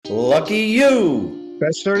Lucky you!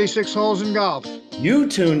 Best 36 holes in golf. You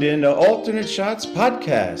tuned in to Alternate Shots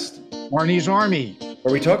Podcast, Arnie's Army.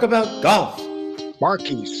 where we talk about golf,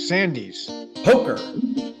 Marquis, Sandy's, poker,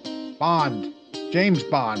 Bond, James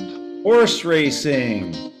Bond. horse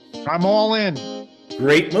racing, I'm all in.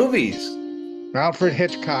 great movies. Alfred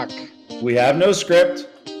Hitchcock. We have no script.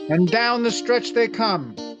 And down the stretch they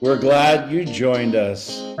come. We're glad you joined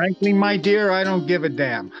us. Frankly, my dear, I don't give a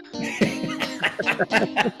damn.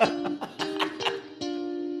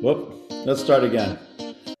 Whoop, let's start again.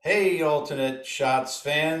 Hey, Alternate Shots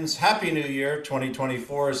fans. Happy New Year.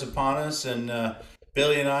 2024 is upon us, and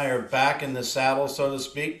Billy and I are back in the saddle, so to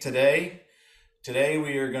speak, today. Today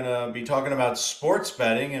we are going to be talking about sports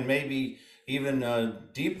betting and maybe even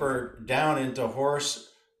deeper down into horse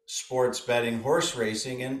sports betting, horse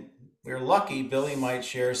racing, and we're lucky Billy might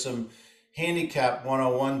share some handicap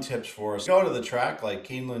 101 tips for us. Go to the track like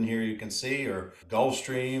Keeneland here you can see, or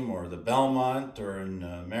Gulfstream, or the Belmont, or in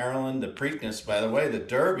Maryland, the Preakness. By the way, the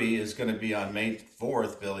Derby is going to be on May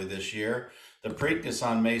 4th, Billy, this year. The Preakness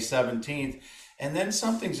on May 17th. And then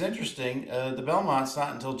something's interesting, the Belmont's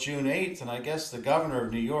not until June 8th, and I guess the governor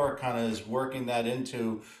of New York kind of is working that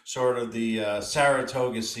into sort of the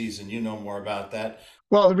Saratoga season. You know more about that.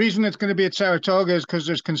 Well, the reason it's going to be at Saratoga is because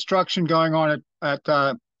there's construction going on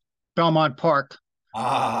at Belmont Park.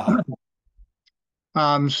 Ah.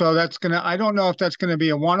 So that's going to, I don't know if that's going to be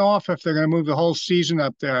a one-off, if they're going to move the whole season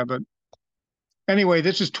up there. But anyway,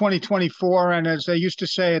 this is 2024. And as they used to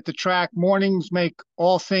say at the track, mornings make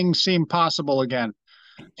all things seem possible again.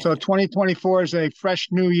 So 2024 is a fresh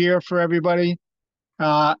new year for everybody.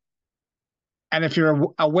 And if you're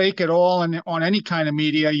awake at all and on any kind of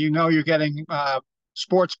media, you know you're getting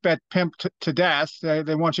sports bet pimped to death.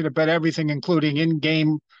 They want you to bet everything, including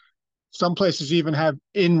in-game. Some places even have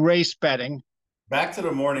in-race betting. Back to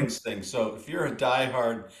the mornings thing. So if you're a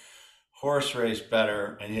diehard horse race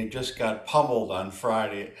bettor and you just got pummeled on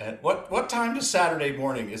Friday, at what time is Saturday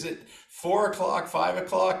morning? Is it 4 o'clock, 5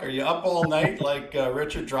 o'clock? Are you up all night like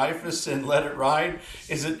Richard Dreyfuss in Let It Ride?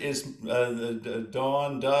 Is the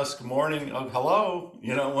dawn, dusk, morning? Oh, hello.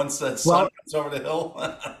 You know, once that sun comes over the hill.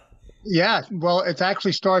 Yeah, well, it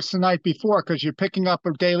actually starts the night before because you're picking up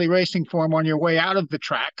a daily racing form on your way out of the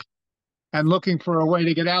track and looking for a way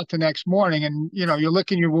to get out the next morning. And, you know, you're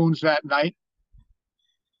licking your wounds that night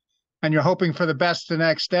and you're hoping for the best the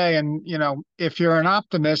next day. And, you know, if you're an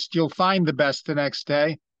optimist, you'll find the best the next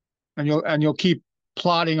day and you'll keep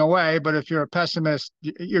plodding away. But if you're a pessimist,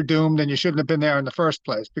 you're doomed and you shouldn't have been there in the first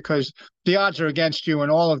place because the odds are against you in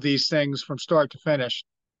all of these things from start to finish.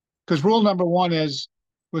 Because rule number one is,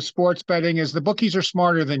 with sports betting, is the bookies are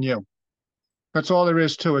smarter than you. That's all there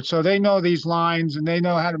is to it. So they know these lines and they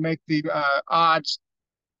know how to make the odds.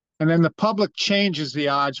 And then the public changes the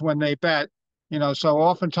odds when they bet, you know, so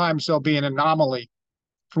oftentimes there'll be an anomaly.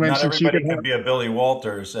 For Not instance, everybody can be a Billy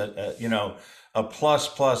Walters you know, a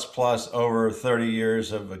plus over 30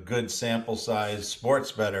 years of a good sample size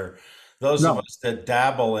sports bettor. Those of us that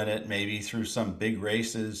dabble in it, maybe through some big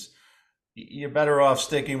races, you're better off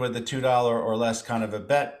sticking with the $2 or less kind of a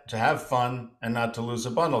bet to have fun and not to lose a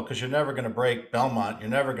bundle, because you're never going to break Belmont. You're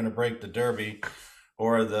never going to break the Derby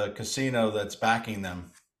or the casino that's backing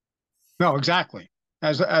them. No, exactly.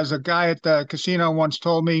 As a guy at the casino once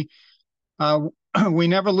told me, we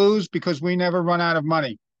never lose because we never run out of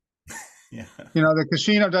money. Yeah. You know, the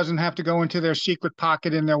casino doesn't have to go into their secret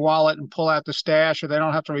pocket in their wallet and pull out the stash, or they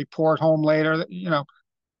don't have to report home later. You know,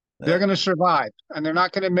 they're going to survive, and they're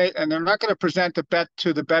not going to present a bet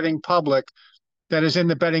to the betting public that is in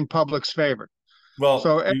the betting public's favor. Well,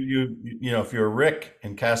 so you know, if you're Rick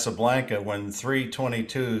in Casablanca, when 3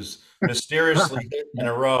 22s mysteriously hit in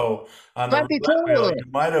a row on the roulette wheel,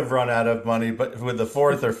 you might have run out of money, but with the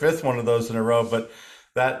fourth or fifth one of those in a row. But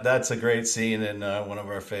that's a great scene in one of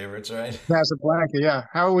our favorites, right? Casablanca, yeah.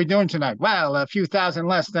 How are we doing tonight? Well, a few thousand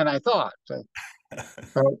less than I thought.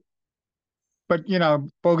 But, you know,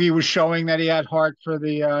 Bogey was showing that he had heart for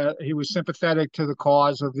he was sympathetic to the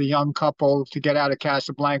cause of the young couple to get out of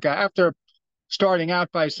Casablanca after starting out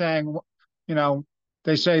by saying, you know,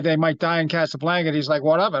 they say they might die in Casablanca. And he's like,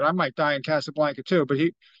 what of it? I might die in Casablanca too. But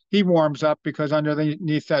he warms up because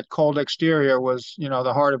underneath that cold exterior was, you know,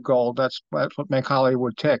 the heart of gold. That's what make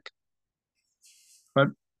Hollywood tick. But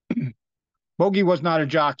Bogey was not a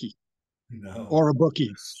jockey. No. Or a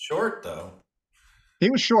bookie. Short, though. He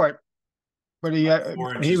was short. But he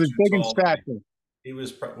was big in stature. He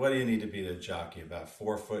was. What do you need to be a jockey? About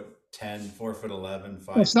 4'10", 4'11",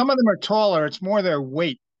 5. Well, some of them are taller. It's more their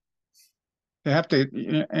weight. They have to.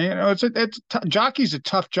 You know, jockey's a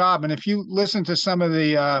tough job, and if you listen to some of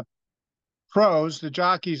the pros, the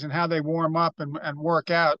jockeys, and how they warm up and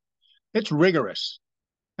work out, It's rigorous,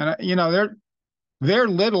 and they're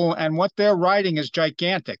little, and what they're riding is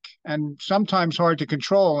gigantic, and sometimes hard to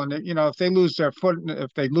control. And if they lose their foot,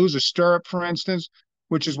 if they lose a stirrup, for instance,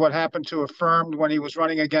 which is what happened to Affirmed when he was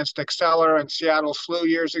running against Exceller and Seattle Slew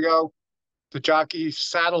years ago, the jockey's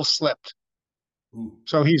saddle slipped. Ooh.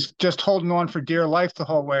 So he's just holding on for dear life the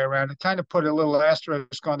whole way around. It kind of put a little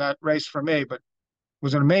asterisk on that race for me, but it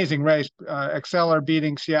was an amazing race. Exceller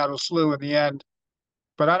beating Seattle Slew in the end.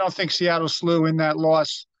 But I don't think Seattle Slew in that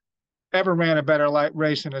loss ever ran a better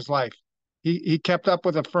race in his life. He kept up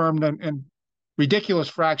with Affirmed in ridiculous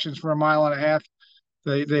fractions for a mile and a half.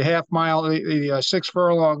 The half mile, the 6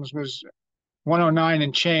 furlongs was 109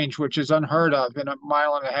 and change, which is unheard of in a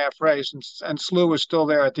mile and a half race. And Slew was still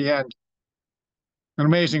there at the end. An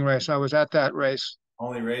amazing race. I was at that race.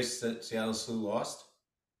 Only race that Seattle Slew lost?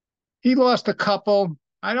 He lost a couple.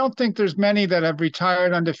 I don't think there's many that have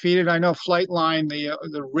retired undefeated. I know Flightline,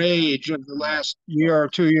 the rage of the Oh, last year or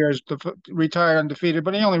 2 years, retired undefeated,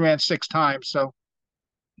 but he only ran 6 times. So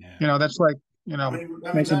yeah. that's like How many making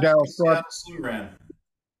times do you Daryl think Thorpe Seattle Slew ran?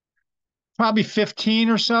 probably 15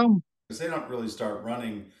 or so. Because they don't really start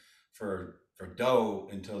running for dough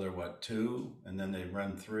until they're what, two, and then they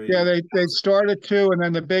run Yeah, three. they start at two, and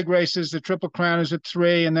then the big races, the Triple Crown is at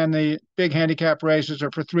three, and then the big handicap races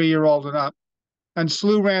are for 3-year old and up. And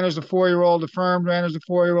Slew ran as a 4-year old, Affirmed ran as a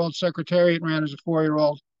 4-year old, Secretariat ran as a 4-year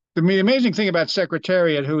old. The amazing thing about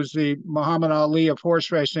Secretariat, who's the Muhammad Ali of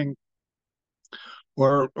horse racing,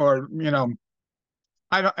 or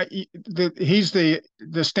I don't, he's the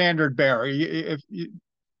standard bearer. If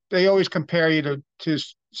they always compare you to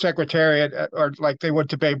Secretariat or like they would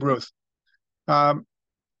to Babe Ruth. Um,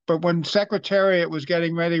 but when Secretariat was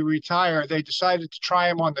getting ready to retire, they decided to try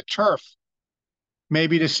him on the turf,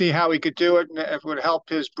 maybe to see how he could do it and if it would help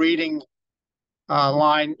his breeding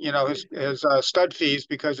line, his stud fees,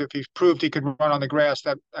 because if he proved he could run on the grass,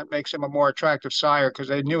 that makes him a more attractive sire because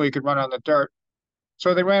they knew he could run on the dirt.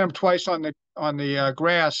 So they ran him twice on the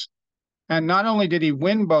grass, and not only did he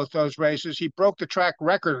win both those races, he broke the track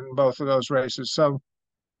record in both of those races. So,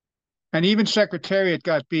 and even Secretariat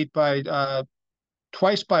got beat by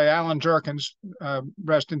twice by Alan Jerkins.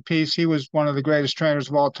 Rest in peace. He was one of the greatest trainers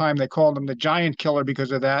of all time. They called him the Giant Killer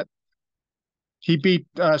because of that. He beat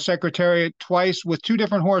Secretariat twice with two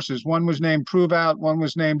different horses. One was named Prove Out, one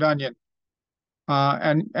was named Onion.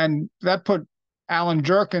 And that put Alan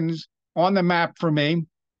Jerkins on the map for me.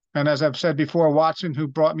 And as I've said before, Watson, who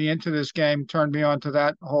brought me into this game, turned me on to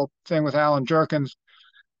that whole thing with Alan Jerkins,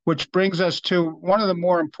 which brings us to one of the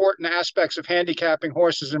more important aspects of handicapping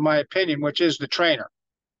horses, in my opinion, which is the trainer.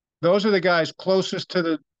 Those are the guys closest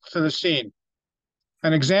to the scene.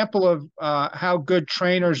 An example of how good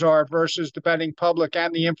trainers are versus the betting public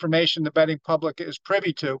and the information the betting public is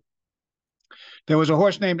privy to. There was a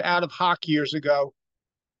horse named Out of Hock years ago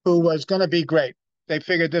who was going to be great. They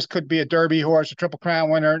figured this could be a Derby horse, a Triple Crown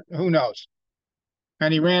winner, who knows?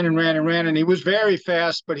 And he ran and ran and ran, and he was very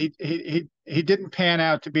fast, but he didn't pan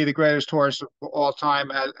out to be the greatest horse of all time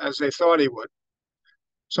as they thought he would.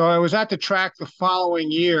 So I was at the track the following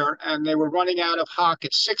year, and they were running Out of Hock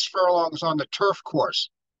at 6 furlongs on the turf course,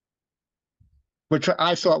 which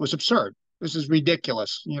I thought was absurd. This is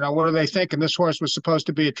ridiculous. What are they thinking? This horse was supposed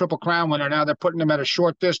to be a Triple Crown winner. Now they're putting him at a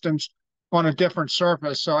short distance on a different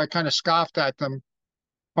surface. So I kind of scoffed at them,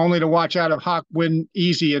 only to watch Out of Hock win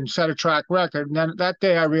easy and set a track record. And then that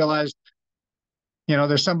day I realized,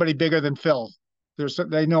 there's somebody bigger than Phil.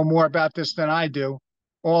 They know more about this than I do.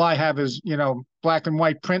 All I have is, black and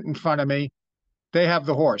white print in front of me. They have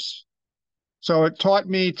the horse. So it taught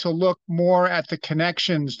me to look more at the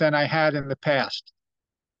connections than I had in the past.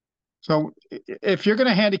 So if you're going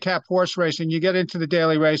to handicap horse racing, you get into the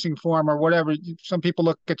daily racing form or whatever. Some people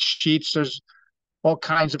look at sheets. There's all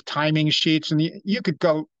kinds of timing sheets, and you could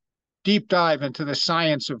go deep dive into the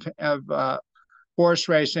science of horse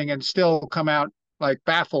racing and still come out like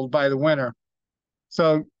baffled by the winner.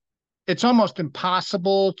 So it's almost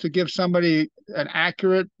impossible to give somebody an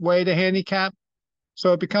accurate way to handicap.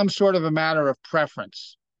 So it becomes sort of a matter of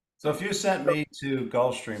preference. So if you sent me to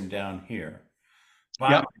Gulfstream down here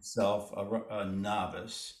by Yep. myself, a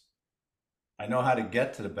novice, I know how to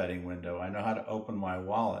get to the betting window. I know how to open my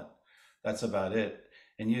wallet. That's about it.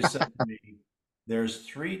 And you said to me, there's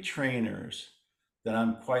three trainers that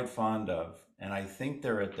I'm quite fond of, and I think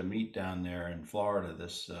they're at the meet down there in Florida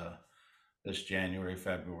this January,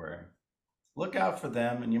 February. Look out for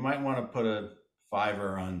them, and you might want to put a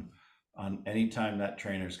fiver on any time that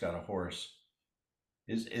trainer's got a horse.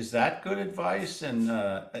 Is that good advice? And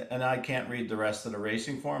I can't read the rest of the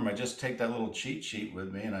racing form. I just take that little cheat sheet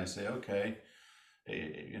with me, and I say, okay.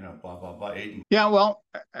 blah blah blah. Eight. Yeah, well,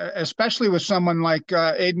 especially with someone like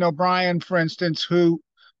Aiden O'Brien, for instance, who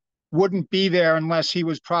wouldn't be there unless he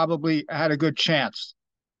was probably had a good chance.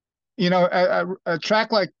 A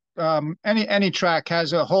track like any track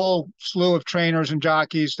has a whole slew of trainers and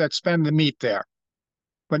jockeys that spend the meet there.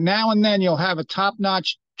 But now and then you'll have a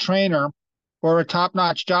top-notch trainer or a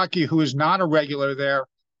top-notch jockey who is not a regular there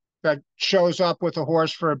that shows up with a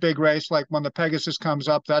horse for a big race. Like when the Pegasus comes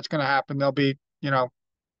up, that's going to happen. There'll be,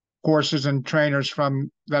 horses and trainers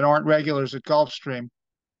from that aren't regulars at Gulfstream,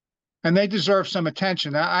 and they deserve some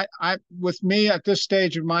attention. With me at this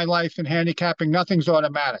stage of my life in handicapping, nothing's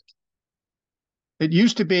automatic. It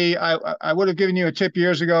used to be, I would have given you a tip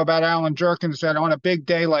years ago about Alan Jerkins that on a big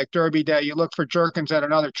day like Derby Day, you look for Jerkins at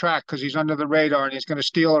another track because he's under the radar and he's going to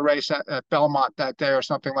steal a race at Belmont that day or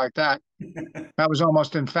something like that. That was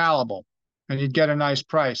almost infallible, and you'd get a nice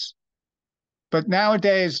price. But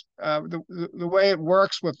nowadays, the way it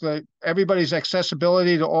works with everybody's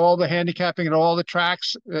accessibility to all the handicapping at all the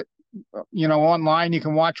tracks, online, you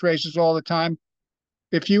can watch races all the time.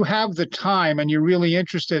 If you have the time and you're really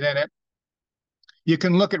interested in it, you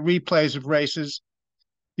can look at replays of races.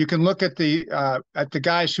 You can look at the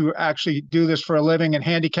guys who actually do this for a living and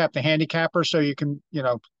handicap the handicapper. So you can,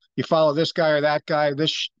 you follow this guy or that guy.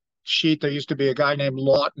 This sheet, there used to be a guy named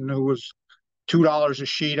Lawton who was $2 a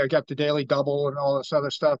sheet. I got the daily double and all this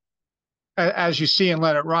other stuff. As you see and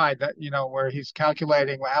Let It Ride, that where he's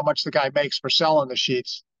calculating how much the guy makes for selling the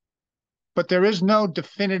sheets. But there is no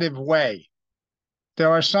definitive way.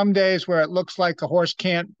 There are some days where it looks like a horse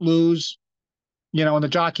can't lose, and the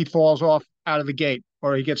jockey falls off out of the gate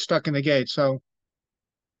or he gets stuck in the gate. So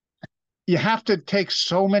you have to take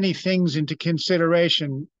so many things into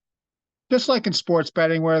consideration, just like in sports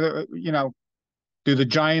betting, where do the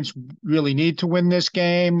Giants really need to win this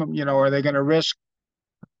game? Are they going to risk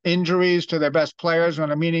injuries to their best players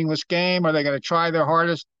on a meaningless game? Are they going to try their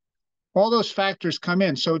hardest? All those factors come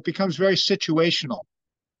in, so it becomes very situational.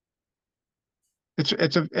 It's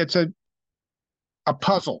a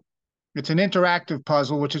puzzle. It's an interactive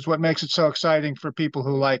puzzle, which is what makes it so exciting for people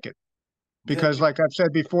who like it. The, Because, like I've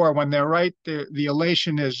said before, when they're right, the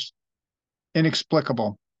elation is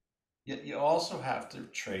inexplicable. you also have to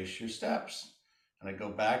trace your steps. And I go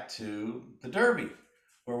back to the Derby,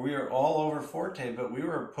 where we were all over Forte, but we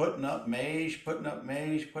were putting up Mage, putting up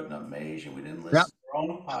Mage, putting up Mage, and we didn't Yeah, listen to our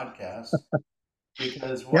own podcasts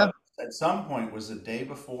because yeah, what at some point was the day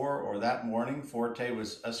before or that morning, Forte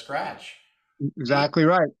was a scratch. He, exactly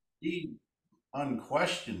right. he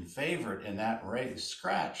unquestioned favorite in that race,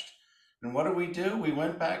 scratched. And what did we do? We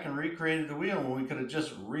went back and recreated the wheel when we could have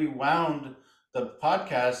just rewound the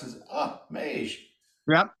podcast and said, oh, Mage.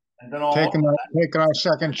 Yeah, And then all taking our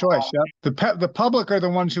second choice. Yeah, the public are the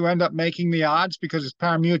ones who end up making the odds because it's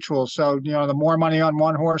pari-mutuel. So the more money on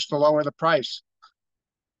one horse, the lower the price.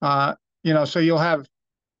 So you'll have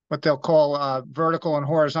what they'll call vertical and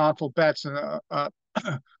horizontal bets, and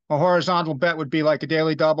a horizontal bet would be like a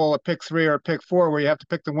daily double, a pick three, or a pick four, where you have to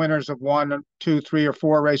pick the winners of one, two, three, or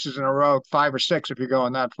four races in a row, five or six if you're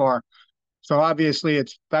going that far. So obviously,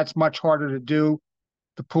 that's much harder to do.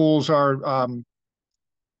 The pools are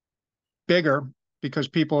bigger because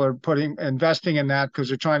people are investing in that because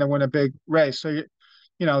they're trying to win a big race. So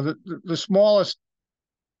the smallest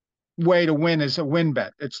way to win is a win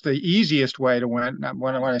bet. It's the easiest way to win.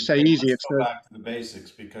 When I say easy, let's it's go the back to the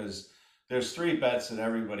basics because there's three bets that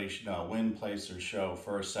everybody should know: win, place, or show,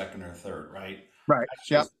 first, second, or third. Right? right. That's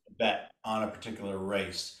Yep. just a bet on a particular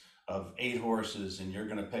race of eight horses, and you're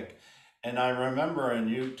going to pick. And I remember in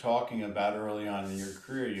you talking about early on in your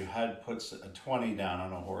career, you had put a 20 down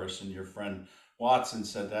on a horse, and your friend Watson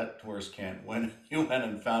said that horse can't win. You went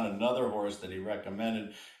and found another horse that he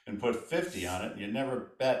recommended and put 50 on it. You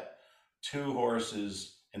never bet two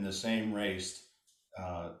horses in the same race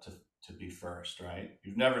to be first, right?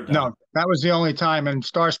 You've never done No, that was the only time. And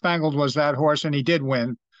Star Spangled was that horse, and he did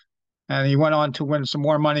win. And he went on to win some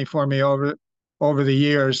more money for me over the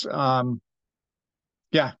years.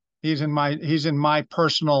 Yeah, he's in my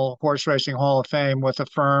personal horse racing Hall of Fame with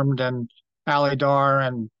Affirmed and Alidar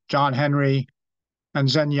and John Henry and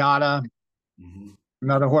Zenyatta, it. Hmm.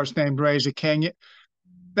 another horse named Razor King.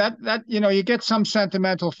 That you get some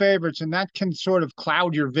sentimental favorites, and that can sort of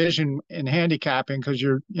cloud your vision in handicapping because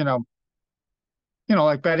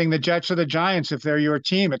like betting the Jets or the Giants if they're your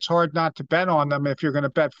team. It's hard not to bet on them if you're going to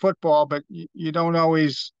bet football, but you don't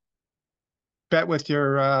always bet with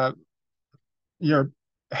your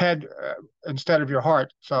head instead of your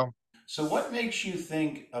heart. So So, what makes you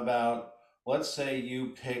think about, let's say you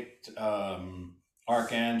picked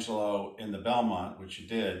Arcangelo in the Belmont, which you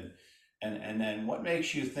did, And then what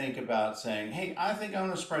makes you think about saying, "Hey, I think I'm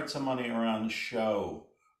going to spread some money around the show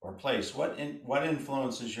or place"? What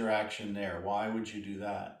influences your action there? Why would you do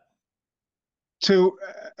that? to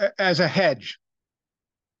as a hedge.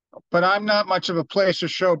 But I'm not much of a place or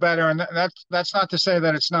show better, and that's not to say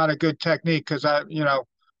that it's not a good technique because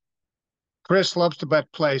Chris loves to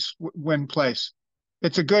bet place, win place.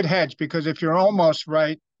 It's a good hedge because if you're almost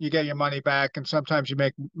right, you get your money back, and sometimes you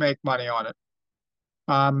make money on it.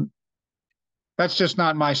 Um, that's just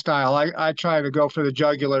not my style. I try to go for the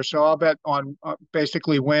jugular, so I'll bet on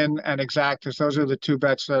basically win and exactas. Those are the two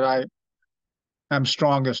bets that I am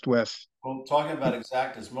strongest with. Well, talking about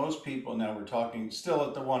exactas, most people now we're talking still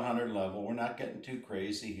at the 100 level. We're not getting too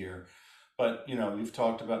crazy here, but you've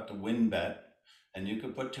talked about the win bet, and you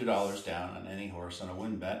could put $2 down on any horse on a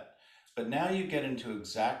win bet. But now you get into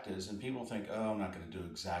exactas, and people think, "Oh, I'm not going to do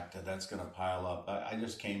exacta. That's going to pile up. I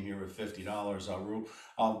just came here with $50.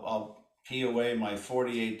 I'll pee away my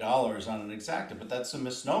 $48 on an exacta." But that's a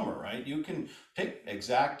misnomer, right? You can pick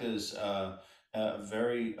exactas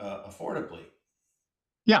very affordably.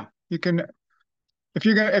 Yeah, you can if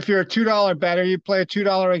you're a $2 better, you play a $2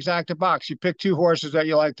 exacta box. You pick two horses that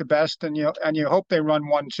you like the best, and you hope they run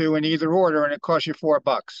 1, 2 in either order, and it costs you $4.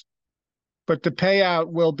 But the payout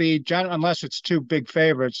will be unless it's two big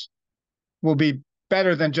favorites, will be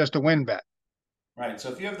better than just a win bet. Right.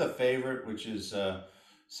 So if you have the favorite, which is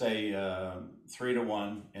say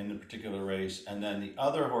 3-1 in the particular race, and then the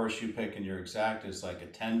other horse you pick in your exact is like a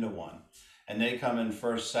 10-1, and they come in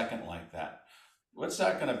first, second like that, what's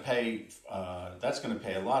that going to pay? That's going to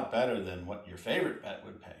pay a lot better than what your favorite bet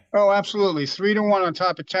would pay. Oh, absolutely. 3-1 on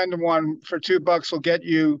top of 10-1 for $2 will get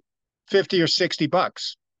you 50 or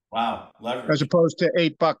 $60 Wow, as leverage. opposed to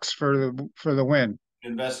 $8 for the win. You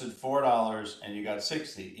invested $4 and you got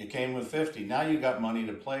 60. You came with 50. Now you got money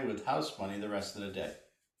to play with, house money, the rest of the day.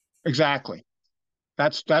 Exactly.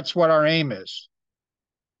 That's what our aim is.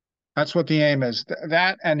 That's what the aim is.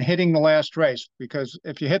 That and hitting the last race. Because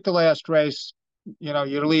if you hit the last race,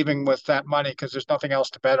 you're leaving with that money because there's nothing else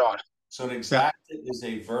to bet on. So an Yeah. exact is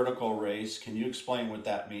a vertical race. Can you explain what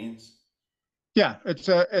that means? Yeah. It's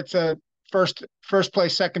a first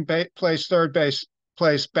place, place, third base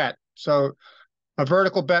place bet. So a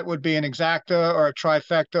vertical bet would be an exacta or a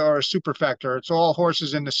trifecta or a superfecta. It's all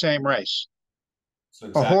horses in the same race. So A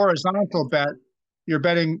exact. horizontal bet, you're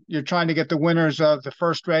trying to get the winners of the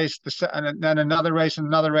first race, and then another race and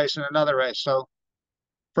another race and another race. So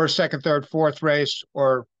first, second, third, fourth race,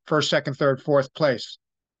 or first, second, third, fourth place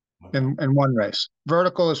Okay. in one race.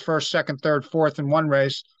 Vertical is first, second, third, fourth in one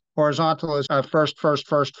race. Horizontal is first, first,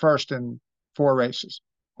 first, first in four races.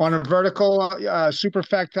 On a vertical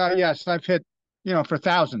superfecta, yes, I've hit for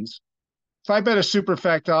thousands. If I bet a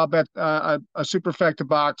superfecta, I'll bet a superfecta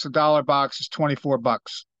box, $1 box is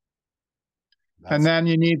 $24. And That's then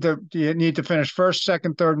you need to finish first,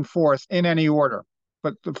 second, third, and fourth in any order.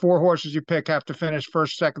 But the four horses you pick have to finish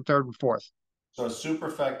first, second, third, and fourth. so a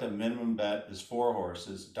superfecta minimum bet is four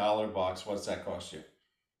horses, dollar box. What's that cost you?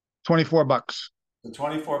 $24. The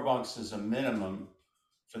 24 bucks is a minimum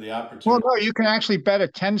for the Well, opportunity. no, you can actually bet a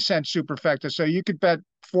 10-cent superfecta, so you could bet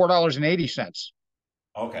 $4.80.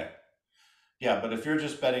 Okay. Yeah, but if you're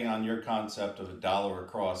just betting on your concept of a dollar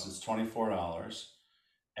across, it's $24.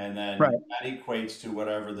 And then Right. that equates to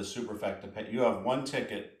whatever the superfecta pay. You have one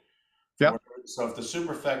ticket for Yep. whatever. So if the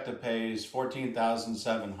superfecta pays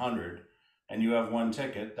 14,700 and you have one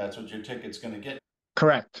ticket, that's what your ticket's going to get,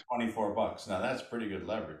 Correct. 24 bucks. Now that's pretty good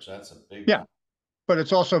leverage. That's a big Yeah, but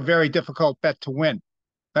it's also a very difficult bet to win.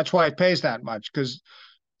 That's why it pays that much because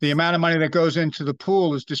the amount of money that goes into the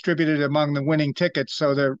pool is distributed among the winning tickets.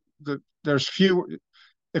 So there's few.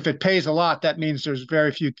 If it pays a lot, that means there's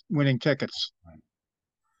very few winning tickets. right.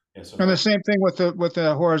 Yeah, so And the most same thing with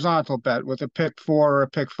the horizontal bet with a pick four or a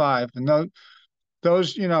pick five. And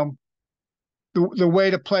those the way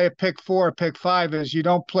to play a pick four, or pick five is you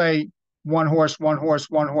don't play one horse, one horse,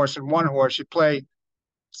 one horse, and one horse. You play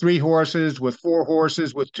three horses with four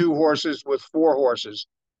horses with two horses with four horses.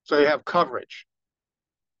 So you have coverage.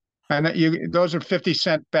 And those are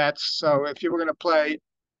 50-cent bets. So if you were going to play,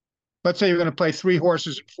 let's say you're going to play three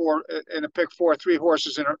horses in a pick four, three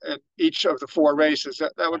horses in each of the four races,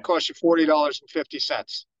 that would right. cost you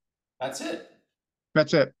 $40.50. That's it.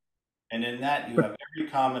 That's it. And in that, you But have every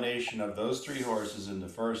combination of those three horses in the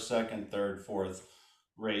first, second, third, fourth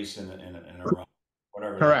race in a row,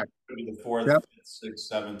 whatever that correct. could be the fourth, Yep. fifth, sixth,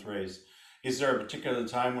 seventh race. Is there a particular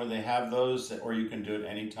time where they have those, or you can do it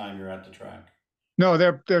anytime you're at the track? No,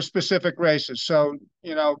 they're specific races. So,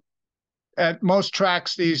 at most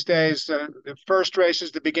tracks these days, the first race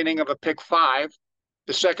is the beginning of a pick five.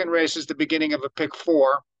 The second race is the beginning of a pick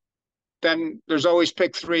four. Then there's always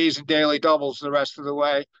pick threes and daily doubles the rest of the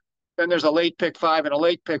way. Then there's a late pick five and a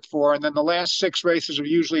late pick four. And then the last six races are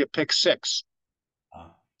usually a pick six. Uh,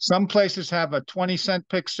 Some places have a 20-cent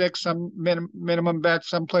pick six, some minimum bet.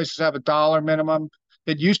 Some places have $1 minimum.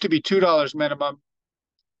 It used to be $2 minimum.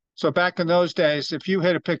 So back in those days, if you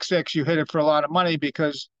hit a pick six, you hit it for a lot of money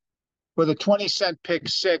because with a 20-cent pick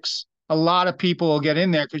six, a lot of people will get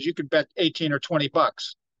in there because you could bet 18 or $20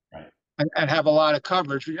 right. and have a lot of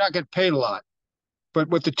coverage. You're not getting paid a lot. But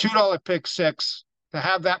with the $2 pick six, to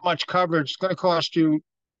have that much coverage, it's going to cost you,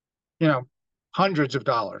 you know, hundreds of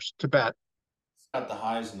dollars to bet. It's got the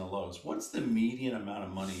highs and the lows. What's the median amount of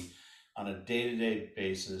money on a day-to-day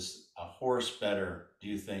basis a horse better do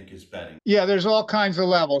you think is betting? Yeah, there's all kinds of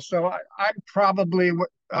levels. So I'm probably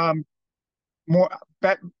more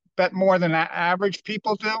bet bet more than average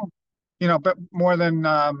people do. Bet more than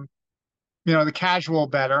the casual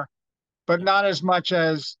better, but Yeah. not as much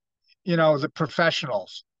as the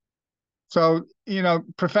professionals. So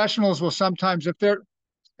professionals will sometimes, if they're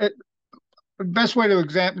it, the best way to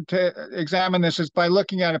examine this is by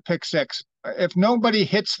looking at a pick six. If nobody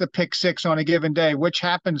hits the pick six on a given day, which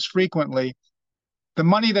happens frequently, the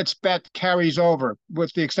money that's bet carries over,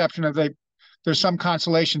 with the exception of there's some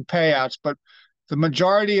consolation payouts, but the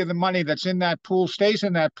majority of the money that's in that pool stays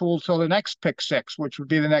in that pool till the next pick six, which would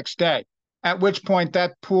be the next day. At which point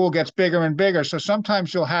that pool gets bigger and bigger. So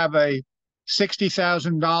sometimes you'll have a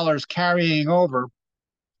 $60,000 carrying over,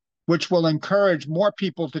 which will encourage more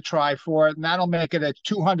people to try for it, and that'll make it a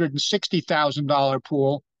 $260,000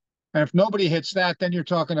 pool. And if nobody hits that, then you're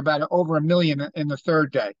talking about over $1 million in the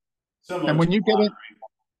third day. Similar And to when you get it,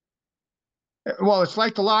 well, it's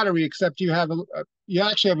like the lottery, except you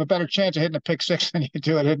actually have a better chance of hitting a pick six than you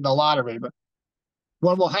do at hitting the lottery. But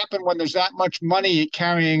what will happen when there's that much money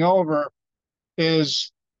carrying over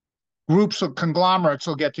is groups of conglomerates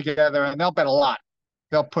will get together and they'll bet a lot.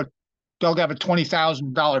 They'll put they'll have a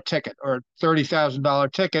 $20,000 ticket or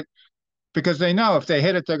 $30,000 ticket because they know if they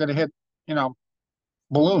hit it, they're going to hit, you know,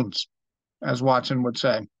 balloons, as Watson would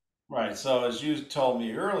say. right. So as you told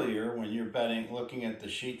me earlier, when you're betting, looking at the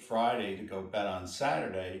sheet Friday to go bet on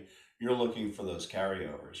Saturday, you're looking for those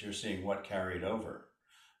carryovers. You're seeing what carried over.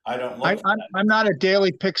 I don't I, look for I'm I'm not a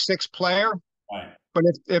daily pick six player, that. Right. but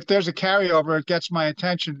if there's a carryover, it gets my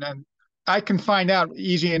attention, and I can find out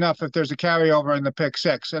easy enough if there's a carryover in the pick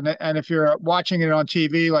six. And if you're watching it on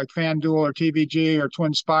TV like FanDuel or TVG or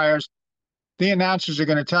Twin Spires, the announcers are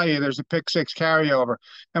going to tell you there's a pick six carryover.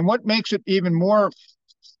 And what makes it even more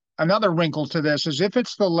another wrinkle to this is if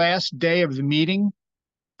it's the last day of the meeting.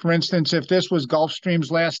 For instance, if this was Gulfstream's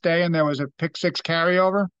last day and there was a pick six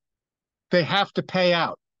carryover, they have to pay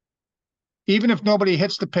out. Even if nobody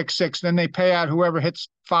hits the pick six, then they pay out whoever hits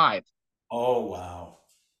five. Oh, wow.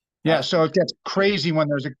 Yeah, That's so it gets good. crazy when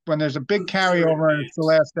there's a big This is your carryover and it's the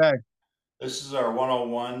advanced. last day. This is our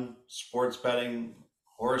 101 sports betting,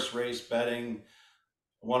 horse race betting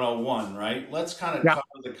 101, right? Let's kind of Yeah, cover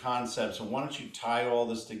the concepts. And why don't you tie all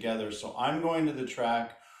this together? So I'm going to the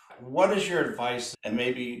track. What is your advice and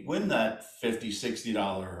maybe win that 50,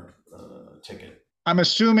 $60 ticket? I'm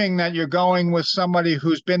assuming that you're going with somebody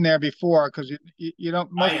who's been there before because you don't.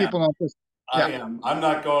 I Most people am. don't just. I Yeah. am. I'm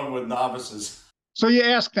not going with novices. So you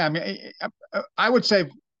ask them. I would say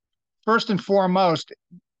first and foremost,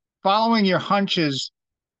 following your hunches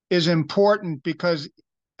is important because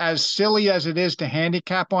as silly as it is to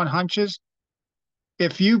handicap on hunches,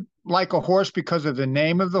 if you like a horse because of the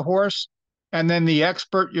name of the horse, and then the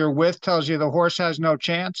expert you're with tells you the horse has no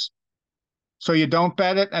chance, so you don't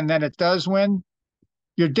bet it, and then it does win,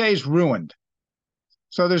 your day's ruined.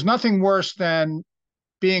 So there's nothing worse than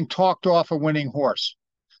being talked off a winning horse.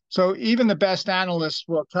 So even the best analysts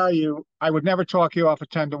will tell you, I would never talk you off a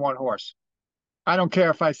 10-1 horse. I don't care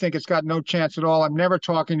if I think it's got no chance at all. I'm never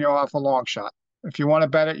talking you off a long shot. If you want to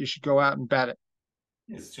bet it, you should go out and bet it.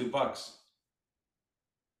 It's $2.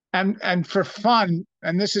 And for fun,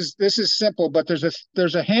 and this is simple, but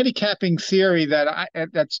there's a handicapping theory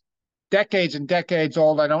that's decades and decades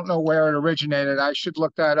old. I don't know where it originated. I should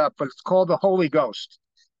look that up, but it's called the Holy Ghost.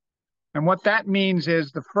 And what that means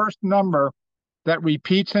is the first number that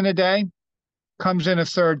repeats in a day comes in a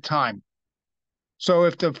third time. So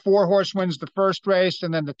if the four horse wins the first race,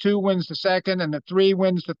 and then the two wins the second, and the three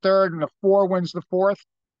wins the third, and the four wins the fourth,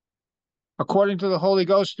 according to the Holy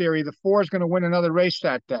Ghost theory, the four is going to win another race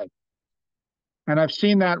that day. And I've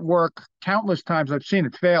seen that work countless times. I've seen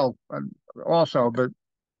it fail also, but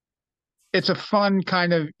it's a fun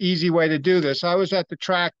kind of easy way to do this. I was at the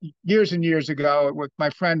track years and years ago with my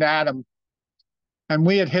friend Adam, and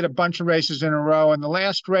we had hit a bunch of races in a row. And the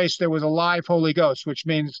last race, there was a live Holy Ghost, which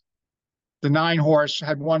means the 9 horse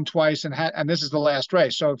had won twice and this is the last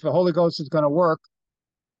race. So if the Holy Ghost is going to work,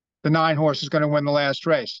 the 9 horse is going to win the last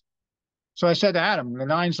race. So I said to Adam, the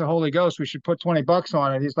 9's the Holy Ghost. We should put $20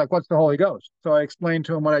 on it. He's like, what's the Holy Ghost? So I explained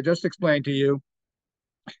to him what I just explained to you.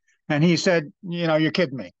 And he said, you're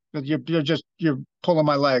kidding me. You're pulling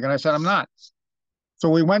my leg. And I said, I'm not. So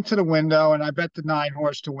we went to the window and I bet the 9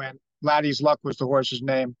 horse to win. Laddie's Luck was the horse's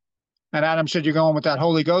name. And Adam said, you're going with that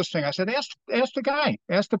Holy Ghost thing. I said, ask the guy,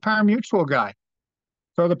 ask the parimutuel guy.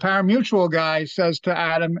 So the parimutuel guy says to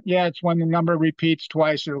Adam, yeah, it's when the number repeats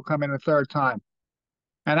twice, it'll come in a third time.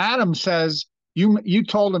 And Adam says, you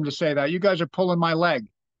told him to say that. You guys are pulling my leg.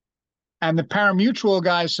 And the parimutuel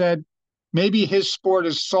guy said, maybe his sport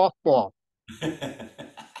is softball.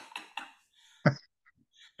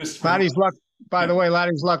 Laddie's Luck, by the way,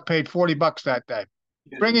 Laddie's Luck paid $40 that day.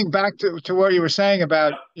 Bringing back to what you were saying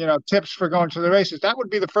about, tips for going to the races, that would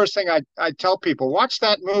be the first thing I'd tell people. Watch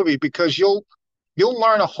that movie because you'll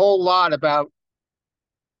learn a whole lot about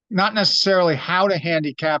not necessarily how to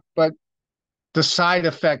handicap, but the side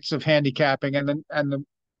effects of handicapping and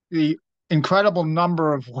the incredible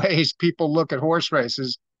number of ways people look at horse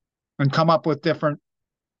races and come up with different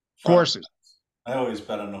courses. I always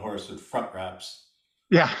bet on the horse with front wraps.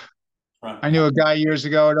 Yeah. I knew a guy years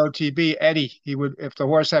ago at OTB, Eddie. He would, if the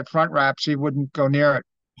horse had front wraps, he wouldn't go near it.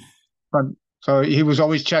 So he was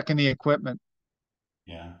always checking the equipment.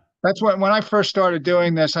 Yeah. That's when I first started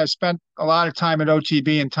doing this. I spent a lot of time at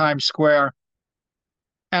OTB in Times Square,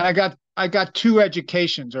 and I got 2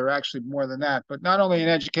 educations, or actually more than that. But not only an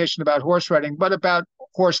education about horse riding, but about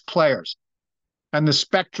horse players and the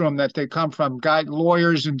spectrum that they come from.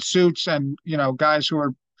 Lawyers in suits, and guys who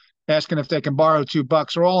are asking if they can borrow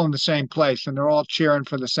 $2 are all in the same place and they're all cheering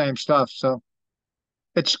for the same stuff. So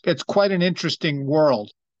it's quite an interesting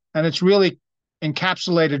world, and it's really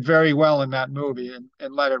encapsulated very well in that movie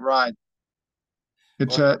and Let It Ride.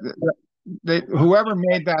 It's whoever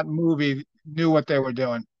made that movie knew what they were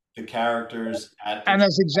doing. The characters and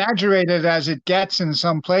as exaggerated as it gets in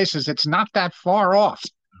some places, it's not that far off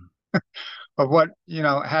of what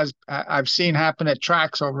I've seen happen at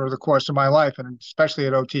tracks over the course of my life, and especially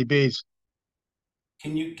at OTBs.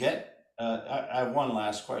 Can you get? I have one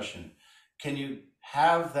last question. Can you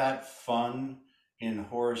have that fun in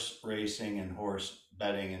horse racing and horse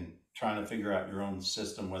betting and trying to figure out your own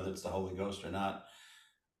system, whether it's the Holy Ghost or not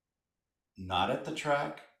at the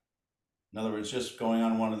track? In other words, just going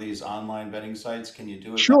on one of these online betting sites, can you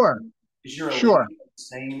do it? Sure. Is your sure.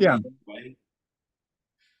 Same way?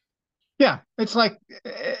 Yeah, it's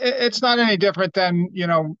not any different than,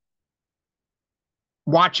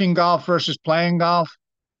 watching golf versus playing golf.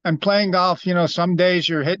 And playing golf, some days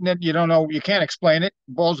you're hitting it, you don't know, you can't explain it.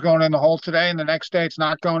 Ball's going in the hole today, and the next day it's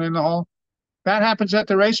not going in the hole. That happens at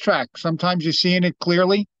the racetrack. Sometimes you're seeing it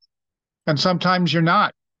clearly, and sometimes you're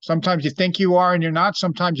not. Sometimes you think you are and you're not.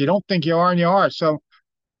 Sometimes you don't think you are and you are. So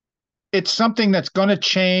it's something that's going to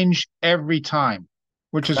change every time,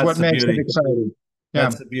 which is what makes it exciting. Yeah.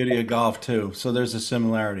 That's the beauty of golf too. So there's a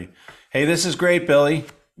similarity. Hey, this is great, Billy.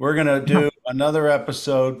 We're going to do another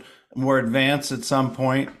episode more advanced at some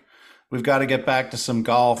point. We've got to get back to some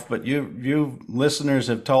golf, but you listeners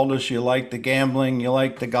have told us you like the gambling, you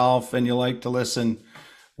like the golf, and you like to listen.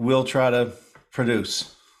 We'll try to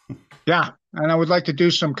produce. Yeah. And I would like to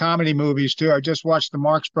do some comedy movies too. I just watched the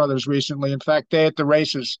Marx Brothers recently. In fact, Day at the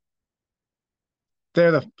Races.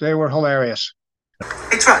 They were hilarious.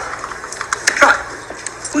 Hey, Trot.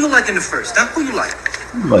 Who you like in the first, huh? Who you like?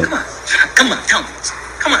 Come on, tell me.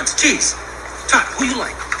 Come on, jeez. Trot, who you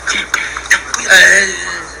like? Come on. Who you like?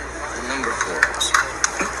 The number 4.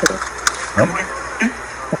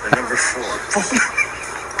 The number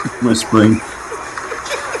 4. Whispering.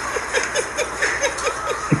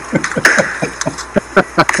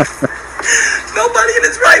 Nobody in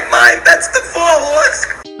his right mind bets the 4 horse.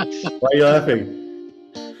 Why are you laughing?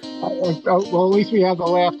 Well, at least we have the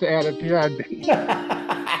laugh to add at the end.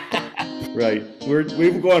 Right.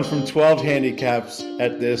 We've gone from 12 handicaps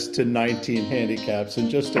at this to 19 handicaps in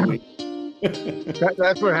just a week.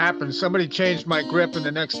 That's what happened. Somebody changed my grip, and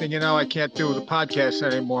the next thing you know, I can't do the podcast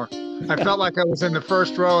anymore. I felt like I was in the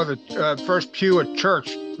first row of the first pew at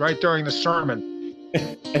church right during the sermon.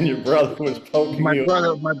 And your brother was poking you.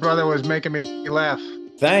 My brother was making me laugh.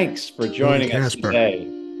 Thanks for joining us today.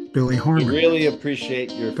 Billy Harmon. We really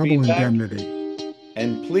appreciate your Double feedback. Indemnity.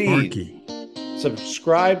 And please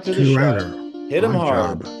subscribe to the show. Hit them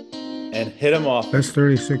hard and hit them off. That's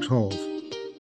 36 holes.